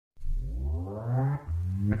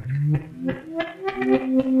Hello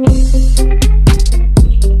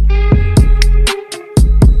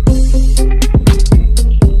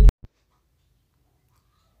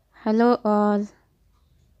all.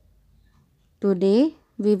 Today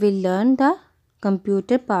we will learn the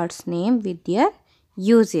computer parts name with their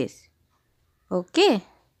uses. Okay.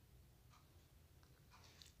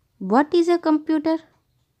 What is a computer?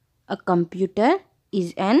 A computer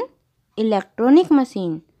is an electronic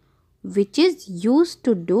machine which is used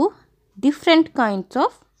to do different kinds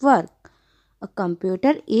of work. A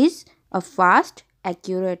computer is a fast,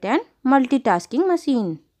 accurate and multitasking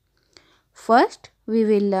machine. First, we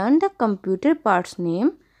will learn the computer parts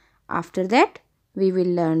name. After that, we will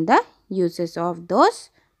learn the uses of those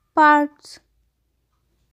parts.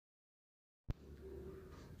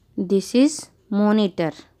 This is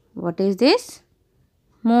monitor. What is this?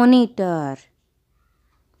 Monitor.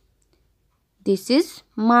 This is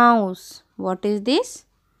mouse. What is this?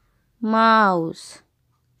 Mouse.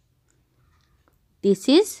 This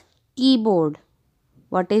is keyboard.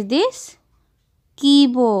 What is this?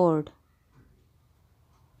 Keyboard.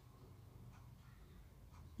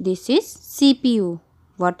 This is CPU.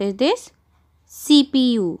 What is this?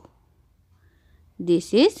 CPU.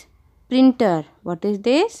 This is printer. What is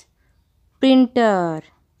this? Printer.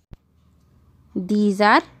 These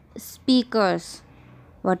are speakers.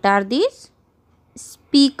 What are these?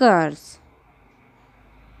 Speakers.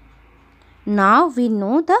 Now we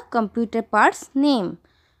know the computer parts name.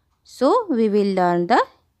 So we will learn the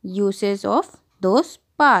uses of those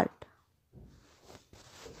parts.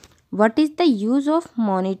 What is the use of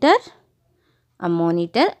monitor? A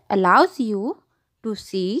monitor allows you to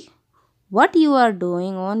see what you are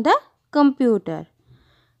doing on the computer.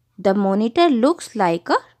 The monitor looks like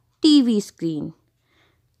a TV screen.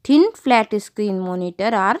 Thin flat screen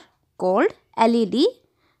monitor are called LED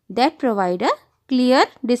that provide a clear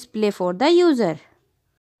display for the user.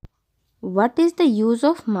 What is the use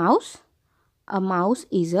of mouse? A mouse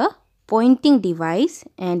is a pointing device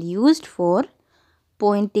and used for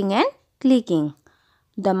pointing and clicking.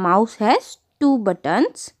 The mouse has two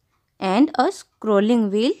buttons and a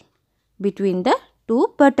scrolling wheel between the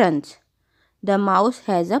two buttons. The mouse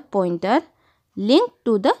has a pointer linked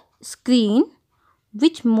to the screen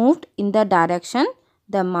which moved in the direction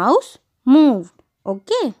the mouse moved.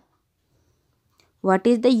 Okay. What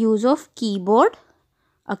is the use of keyboard?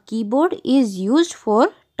 A keyboard is used for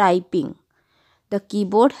typing. The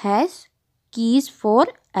keyboard has keys for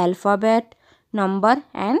alphabet, number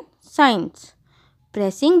and signs.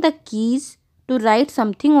 Pressing the keys to write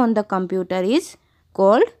something on the computer is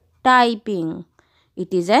called typing.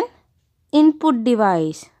 It is an input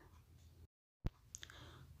device.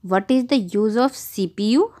 What is the use of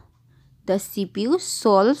CPU? The CPU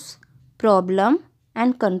solves problem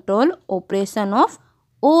and control operation of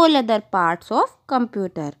all other parts of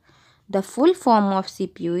computer. The full form of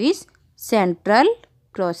CPU is Central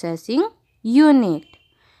Processing Unit.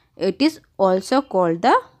 It is also called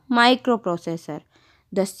the microprocessor.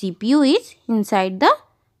 The CPU is inside the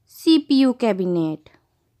CPU cabinet.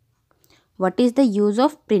 What is the use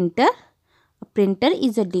of printer? A printer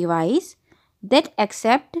is a device that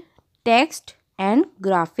accepts text and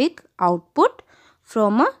graphic output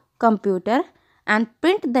from a computer and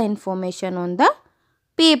print the information on the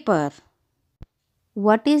paper.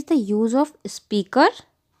 What is the use of speaker?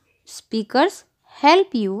 Speakers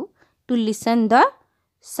help you to listen the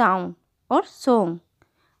sound or song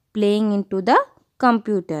playing into the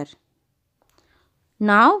computer.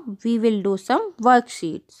 Now we will do some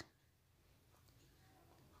worksheets.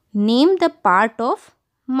 Name the part of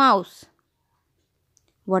mouse.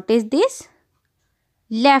 What is this?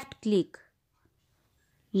 Left click.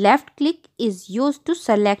 Left click is used to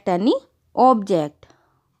select any object.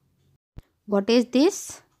 What is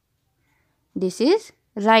this? This is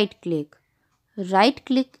right click. Right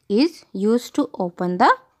click is used to open the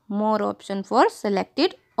more option for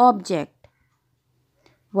selected object.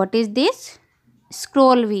 What is this?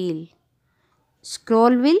 Scroll wheel.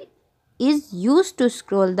 Scroll wheel is used to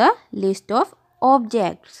scroll the list of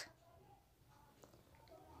objects.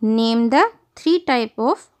 Name the three types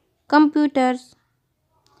of computers.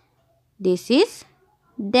 This is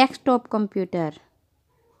desktop computer.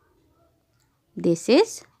 This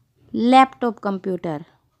is laptop computer.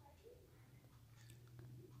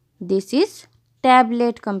 This is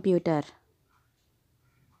tablet computer.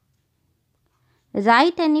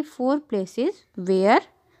 Write any four places where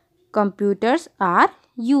computers are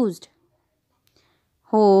used.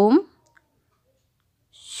 Home,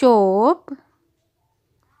 shop,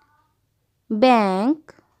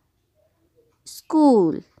 bank,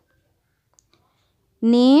 school.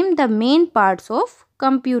 Name the main parts of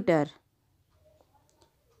computer.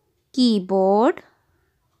 Keyboard,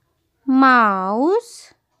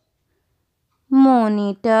 mouse,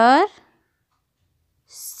 monitor,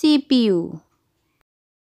 CPU.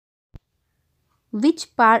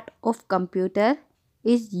 Which part of computer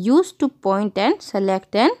is used to point and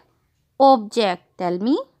select an object? Tell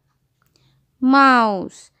me.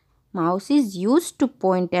 Mouse. Mouse is used to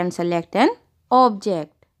point and select an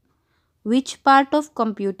object. Which part of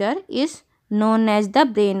computer is known as the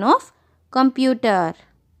brain of computer?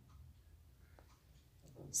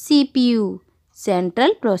 CPU,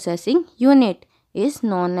 Central Processing Unit, is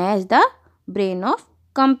known as the brain of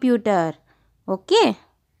computer. Okay.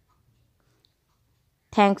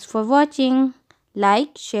 Thanks for watching.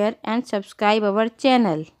 Like, share and subscribe our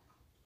channel.